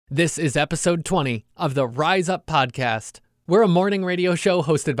This is episode 20 of the Rise Up podcast. We're a morning radio show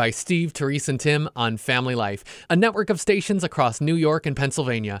hosted by Steve, Therese, and Tim on Family Life, a network of stations across New York and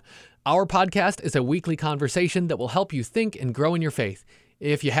Pennsylvania. Our podcast is a weekly conversation that will help you think and grow in your faith.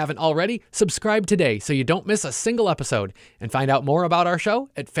 If you haven't already, subscribe today so you don't miss a single episode, and find out more about our show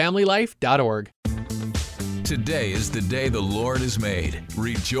at familylife.org. Today is the day the Lord has made.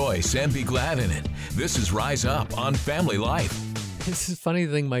 Rejoice and be glad in it. This is Rise Up on Family Life. This is a funny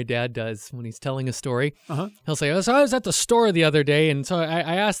thing my dad does when he's telling a story. He'll say, so I was at the store the other day, and so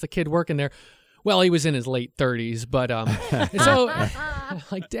I asked the kid working there. Well, he was in his late 30s, but so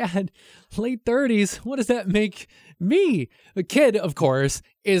like, Dad, late 30s, what does that make me? A kid, of course,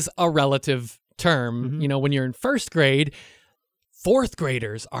 is a relative term. You know, when you're in first grade, fourth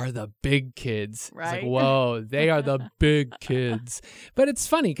graders are the big kids. Right. It's like, whoa, they are the big kids. But it's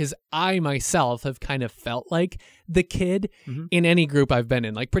funny because I myself have kind of felt like the kid in any group I've been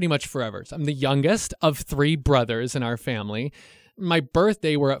in, like pretty much forever. So I'm the youngest of three brothers in our family. My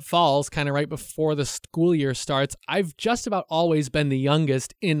birthday, we're at Falls, kind of right before the school year starts. I've just about always been the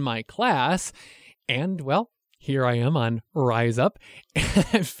youngest in my class. And, well, here I am on Rise Up.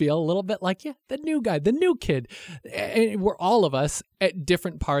 I feel a little bit like, the new guy, the new kid. And we're all of us at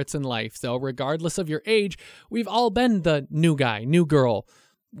different parts in life. So regardless of your age, we've all been the new guy, new girl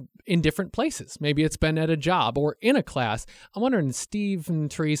in different places. Maybe it's been at a job or in a class. I'm wondering, Steve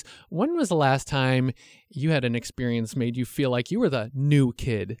and Therese, when was the last time you had an experience made you feel like you were the new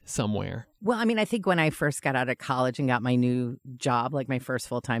kid somewhere? Well, I mean, I think when I first got out of college and got my new job, like my first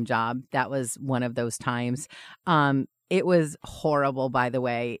full-time job, that was one of those times. It was horrible, by the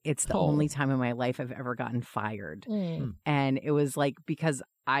way. It's the only time in my life I've ever gotten fired. And it was like, because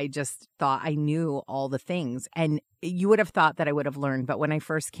I just thought I knew all the things. And you would have thought that I would have learned. But when I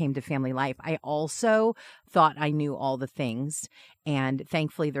first came to Family Life, I also thought I knew all the things. And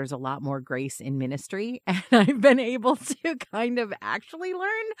thankfully, there's a lot more grace in ministry. And I've been able to kind of actually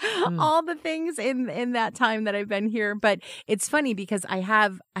learn all the things in that time that I've been here. But it's funny because I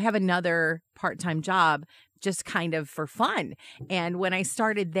have another part-time job just kind of for fun. And when I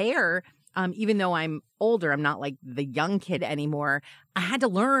started there, even though I'm older, I'm not like the young kid anymore, I had to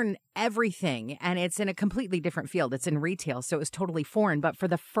learn everything. And it's in a completely different field. It's in retail. So it was totally foreign. But for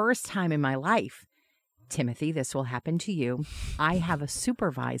the first time in my life, Timothy, this will happen to you. I have a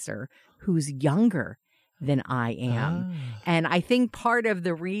supervisor who's younger than I am. And I think part of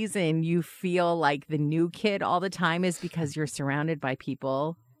the reason you feel like the new kid all the time is because you're surrounded by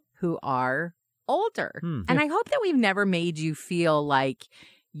people who are older. And I hope that we've never made you feel like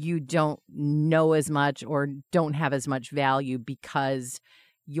you don't know as much or don't have as much value because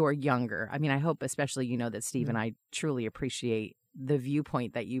you're younger. I mean, I hope especially that Steve and I truly appreciate the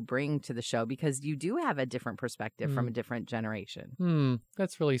viewpoint that you bring to the show because you do have a different perspective from a different generation.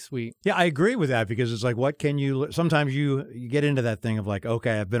 That's really sweet. Yeah, I agree with that because it's like, what can you, sometimes you get into that thing of like,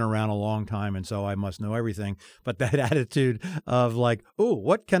 okay, I've been around a long time and so I must know everything. But that attitude of like, oh,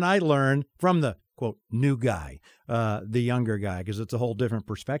 what can I learn from the quote, new guy, the younger guy, because it's a whole different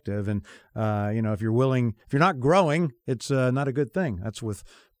perspective. And, if you're not growing, it's not a good thing. That's with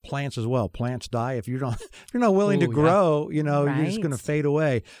plants as well. Plants die. If you're not willing to grow, you're just going to fade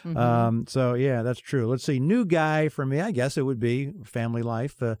away. So yeah, that's true. Let's see. New guy for me, I guess it would be Family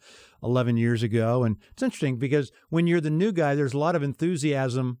Life 11 years ago. And it's interesting because when you're the new guy, there's a lot of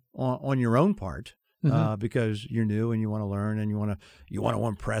enthusiasm on your own part. Because you're new and you want to learn and you want to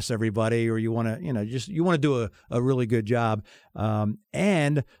impress everybody, or you want to you want to do a really good job.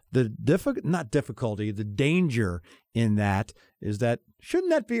 And the the danger in that is that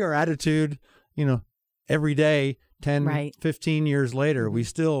shouldn't that be our attitude? Every day, 10, 15 years later, we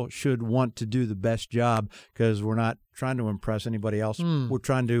still should want to do the best job because we're not trying to impress anybody else. We're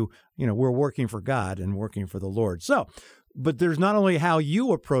trying to, we're working for God and working for the Lord. So. But there's not only how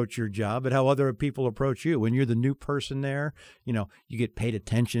you approach your job, but how other people approach you. When you're the new person there, you get paid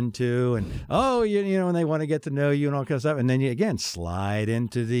attention to, and and they want to get to know you and all kinds of stuff. And then you again slide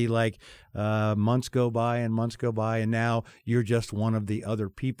into the months go by, and now you're just one of the other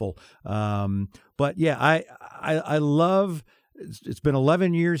people. But yeah, I love. It's been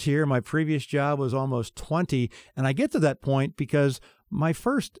 11 years here. My previous job was almost 20, and I get to that point because my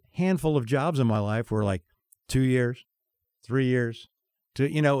first handful of jobs in my life were like 2 years. 3 years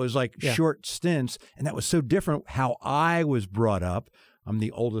it was like short stints. And that was so different how I was brought up. I'm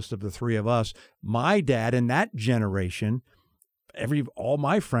the oldest of the three of us. My dad in that generation, all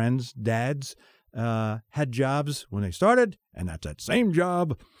my friends' dads had jobs when they started, and that's that same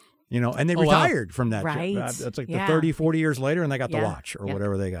job and they Oh, wow. retired from that. Right. It's like Yeah. the 30, 40 years later, and they got the Yeah. watch or Yeah.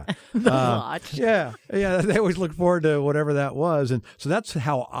 whatever they got. The watch. Yeah. They always look forward to whatever that was. And so that's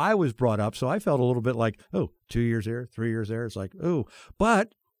how I was brought up. So I felt a little bit like, 2 years there, 3 years there. It's like,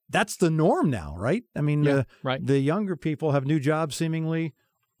 but that's the norm now, right? I mean, Yeah, right. the younger people have new jobs seemingly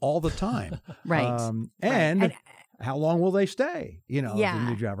all the time. Right. And how long will they stay, Yeah. the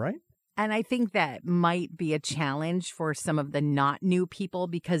new job, right? And I think that might be a challenge for some of the not new people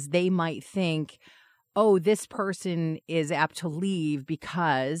because they might think, oh, this person is apt to leave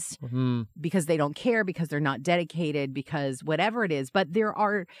because they don't care, because they're not dedicated, because whatever it is. But there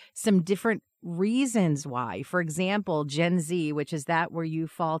are some different reasons why. For example, Gen Z, which is that where you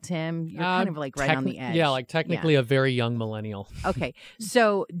fall, Tim? You're kind of like right on the edge. Yeah, like technically a very young millennial. Okay.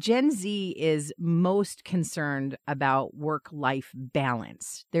 So Gen Z is most concerned about work-life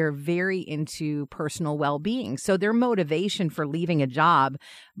balance. They're very into personal well-being. So their motivation for leaving a job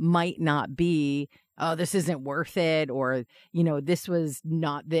might not be, oh, this isn't worth it, or, this was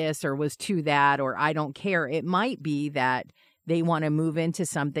not this or was too that, or I don't care. It might be that they want to move into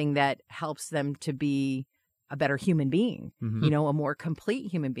something that helps them to be a better human being, a more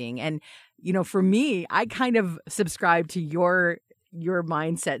complete human being. And, for me, I kind of subscribe to your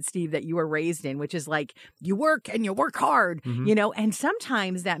mindset, Steve, that you were raised in, which is like you work and you work hard, and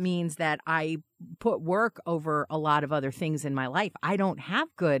sometimes that means that I put work over a lot of other things in my life. I don't have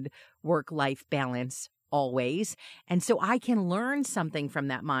good work-life balance always. And so I can learn something from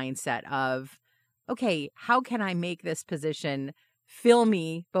that mindset of, okay, how can I make this position fill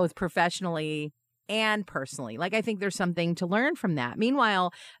me both professionally and personally? Like, I think there's something to learn from that.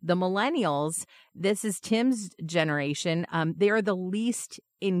 Meanwhile, the millennials, this is Tim's generation, they are the least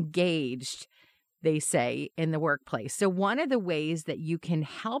engaged, they say, in the workplace. So one of the ways that you can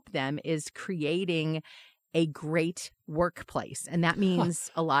help them is creating a great workplace. And that means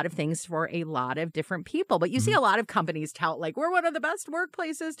a lot of things for a lot of different people. But you see a lot of companies tout like, we're one of the best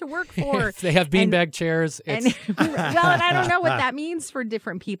workplaces to work for. They have beanbag chairs. And I don't know what that means for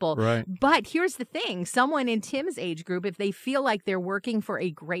different people. Right. But here's the thing. Someone in Tim's age group, if they feel like they're working for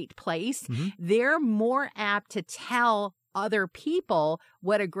a great place, they're more apt to tell other people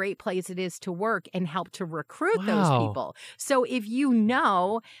what a great place it is to work and help to recruit those people. So if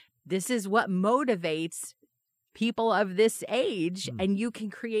this is what motivates people of this age, and you can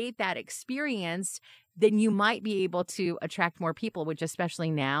create that experience, then you might be able to attract more people, which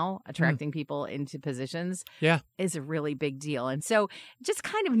especially now, attracting people into positions is a really big deal. And so just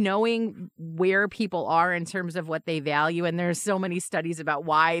kind of knowing where people are in terms of what they value. And there's so many studies about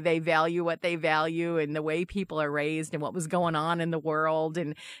why they value what they value and the way people are raised and what was going on in the world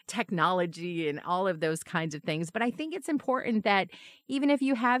and technology and all of those kinds of things. But I think it's important that even if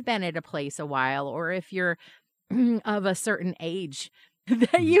you have been at a place a while, or if you're of a certain age,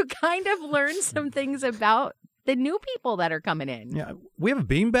 that you kind of learn some things about the new people that are coming in. Yeah, we have a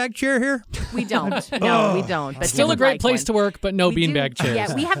beanbag chair here. We don't. No, we don't. But Still a great place to work, but no beanbag chairs.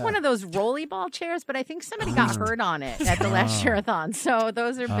 Yeah, we have one of those rolly ball chairs, but I think somebody got hurt on it at the last Share-a-thon, so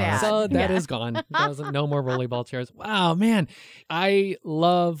those are bad. So that is gone. No more rollerball chairs. Wow, man. I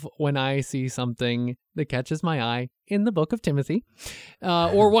love when I see something that catches my eye in the book of Timothy,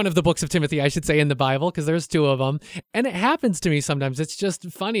 or one of the books of Timothy, I should say, in the Bible, because there's two of them. And it happens to me sometimes. It's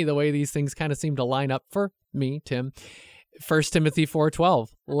just funny the way these things kind of seem to line up for me, Tim. 1 Timothy 4:12,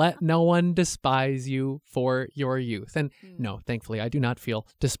 let no one despise you for your youth. And no, thankfully, I do not feel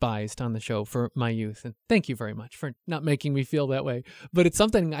despised on the show for my youth. And thank you very much for not making me feel that way. But it's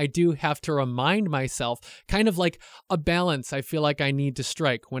something I do have to remind myself, kind of like a balance I feel like I need to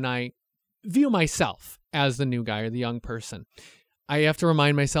strike when I view myself as the new guy or the young person. I have to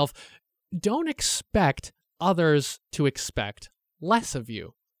remind myself, don't expect others to expect less of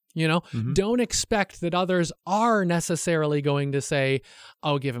you. Don't expect that others are necessarily going to say,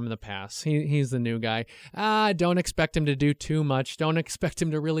 oh, give him the pass. He's the new guy. Don't expect him to do too much. Don't expect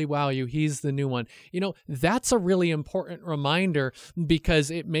him to really wow you. He's the new one. That's a really important reminder, because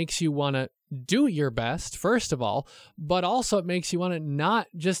it makes you want to do your best, first of all, but also it makes you want to not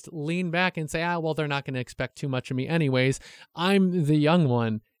just lean back and say, well, they're not going to expect too much of me anyways. I'm the young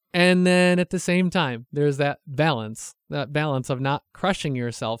one. And then at the same time, there's that balance of not crushing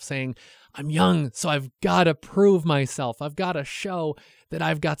yourself, saying, I'm young, so I've got to prove myself. I've got to show that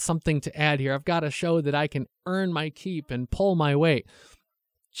I've got something to add here. I've got to show that I can earn my keep and pull my weight.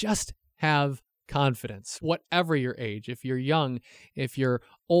 Just have confidence, whatever your age. If you're young, if you're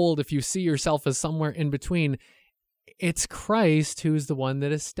old, if you see yourself as somewhere in between, it's Christ who's the one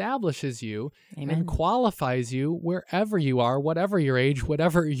that establishes you and qualifies you wherever you are, whatever your age,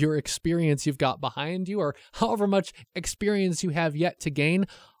 whatever your experience you've got behind you, or however much experience you have yet to gain.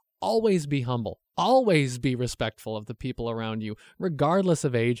 always be humble. Always be respectful of the people around you, regardless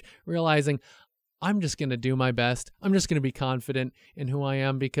of age, realizing I'm just going to do my best. I'm just going to be confident in who I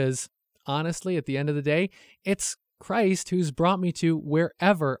am because, honestly, at the end of the day, it's Christ who's brought me to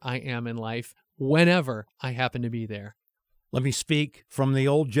wherever I am in life, whenever I happen to be there. Let me speak from the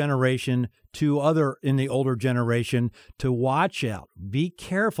old generation to other in the older generation to watch out. Be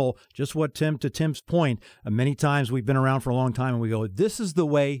careful. Just what to Tim's point, many times we've been around for a long time and we go, this is the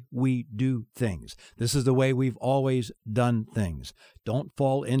way we do things. This is the way we've always done things. Don't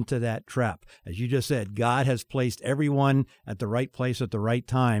fall into that trap. As you just said, God has placed everyone at the right place at the right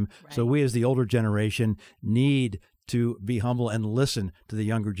time. Right. So we as the older generation need to be humble and listen to the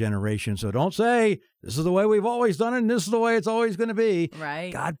younger generation. So don't say, this is the way we've always done it and this is the way it's always going to be.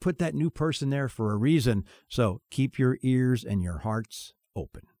 Right. God put that new person there for a reason. So keep your ears and your hearts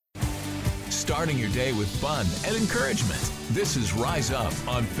open. Starting your day with fun and encouragement. This is Rise Up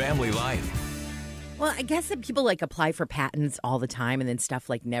on Family Life. Well, I guess that people apply for patents all the time and then stuff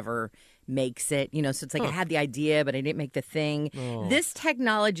never makes it, so it's I had the idea, but I didn't make the thing. Oh. This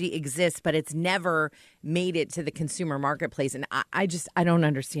technology exists, but it's never made it to the consumer marketplace. And I don't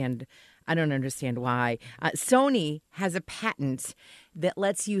understand. I don't understand why. Sony has a patent that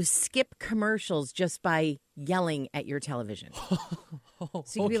lets you skip commercials just by yelling at your television.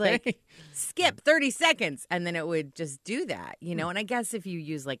 So you'd be like, skip 30 seconds, and then it would just do that, And I guess if you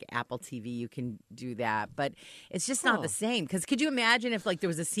use Apple TV, you can do that, but it's just not the same. Because could you imagine if there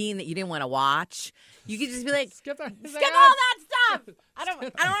was a scene that you didn't want to watch? You could just be like, skip all that stuff. I don't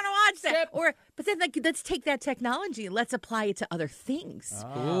want to watch that. But then let's take that technology and let's apply it to other things.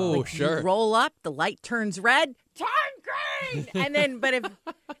 Oh, sure. You roll up, the light turns red, turn green, and then but if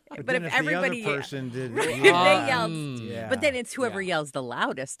everybody the other person did, they yelled, but then it's whoever yells the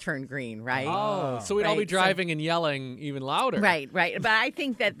loudest turn green, right? Oh, so we'd all be driving and yelling even louder, right? But I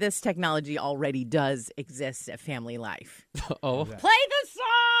think that this technology already does exist at Family Life. Oh, play the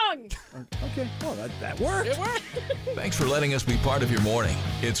song. Okay, well that worked. It worked. Thanks for letting us be part of your morning.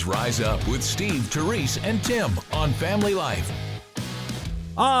 It's Rise Up with Steve, Therese, and Tim on Family Life.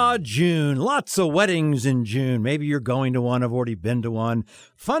 June. Lots of weddings in June. Maybe you're going to one. I've already been to one.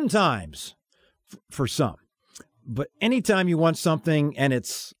 Fun times for some. But anytime you want something and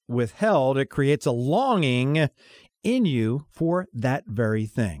it's withheld, it creates a longing in you for that very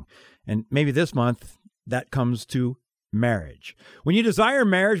thing. And maybe this month that comes to marriage. When you desire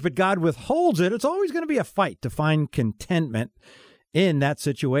marriage, but God withholds it, it's always going to be a fight to find contentment in that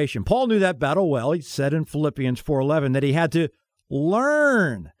situation. Paul knew that battle well. He said in Philippians 4:11 that he had to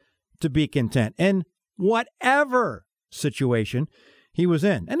learn to be content in whatever situation he was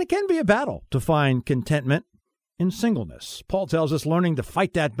in. And it can be a battle to find contentment in singleness. Paul tells us learning to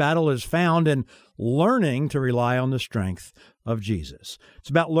fight that battle is found in learning to rely on the strength of Jesus. It's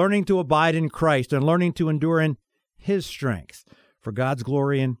about learning to abide in Christ and learning to endure in his strength for God's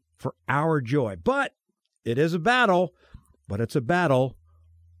glory and for our joy. But it is a battle, but it's a battle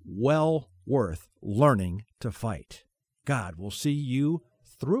well worth learning to fight. God will see you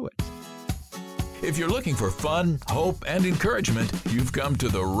through it. If you're looking for fun, hope, and encouragement, you've come to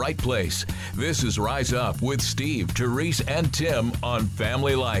the right place. This is Rise Up with Steve, Therese, and Tim on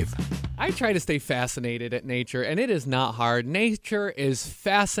Family Life. I try to stay fascinated at nature, and it is not hard. Nature is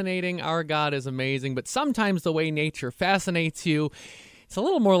fascinating. Our God is amazing, but sometimes the way nature fascinates you, it's a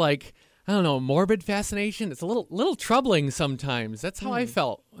little more morbid fascination. It's a little troubling sometimes. That's how I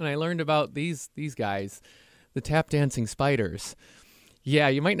felt when I learned about these guys, the tap dancing spiders. Yeah,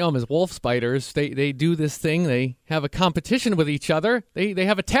 you might know them as wolf spiders. They do this thing. They have a competition with each other. They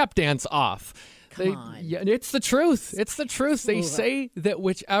have a tap dance off. Come on. Yeah, it's the truth. It's the truth. They say that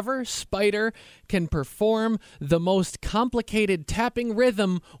whichever spider can perform the most complicated tapping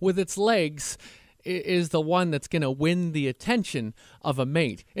rhythm with its legs is the one that's going to win the attention of a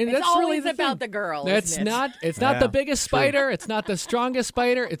mate. And it's that's always really the about thing. The girl. It's not the biggest spider. It's not the strongest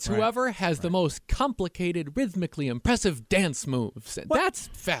spider. It's whoever has the most complicated, rhythmically impressive dance moves. And that's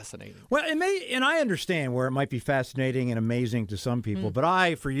fascinating. Well, it may, and I understand where it might be fascinating and amazing to some people, but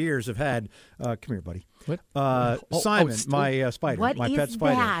I, for years, have had, come here, buddy. What? Simon, my spider, what my is pet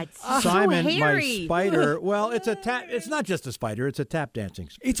spider. That? Simon, so my spider. Well, it's a tap. It's not just a spider. It's a tap dancing.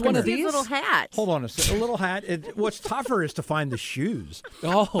 It's one of these little hats. Hold on a little hat. What's tougher is to find the shoes.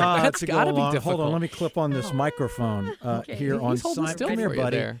 Oh, that's got to be difficult. Hold on, let me clip on this microphone here on Simon. Come here,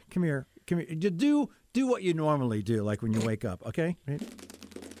 buddy. There. Come here. Do what you normally do, like when you wake up. Okay.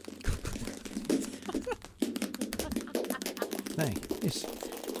 Thanks.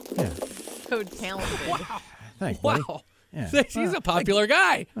 Yeah. So talented. Wow. Thanks, buddy. Wow. Yeah. He's a popular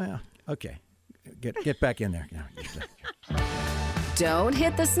guy. Well, okay. Get back in there. Don't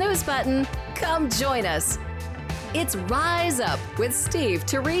hit the snooze button. Come join us. It's Rise Up with Steve,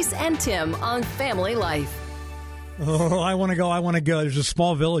 Therese, and Tim on Family Life. Oh, I want to go. There's a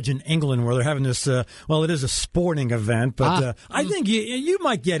small village in England where they're having this, it is a sporting event, but I think you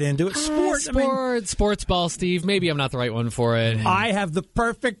might get into it. Sports ball, Steve. Maybe I'm not the right one for it. I have the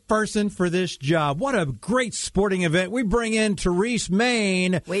perfect person for this job. What a great sporting event. We bring in Therese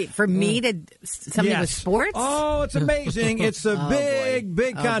Main. Wait, for me to something with sports? Oh, it's amazing. It's a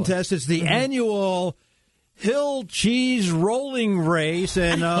big contest. It's the annual Hill Cheese Rolling Race,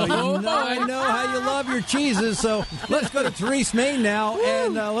 and I know how you love your cheeses, so let's go to Therese Main now,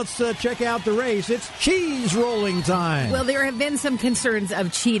 and let's check out the race. It's cheese rolling time. Well, there have been some concerns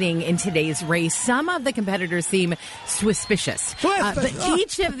of cheating in today's race. Some of the competitors seem suspicious. But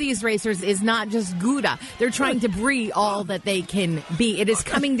each of these racers is not just Gouda. They're trying to brie all that they can be. It is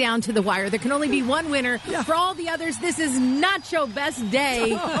coming down to the wire. There can only be one winner. Yeah. For all the others, this is not your best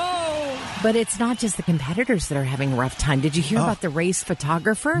day. But it's not just the competitors that are having a rough time. Did you hear about the race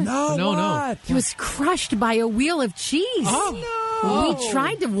photographer? No. He was crushed by a wheel of cheese. Oh, no. We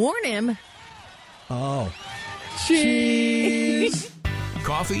tried to warn him. Oh. Cheese.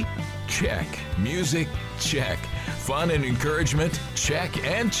 Coffee? Check. Music? Check. Fun and encouragement? Check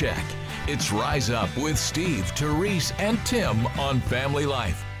and check. It's Rise Up with Steve, Therese, and Tim on Family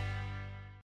Life.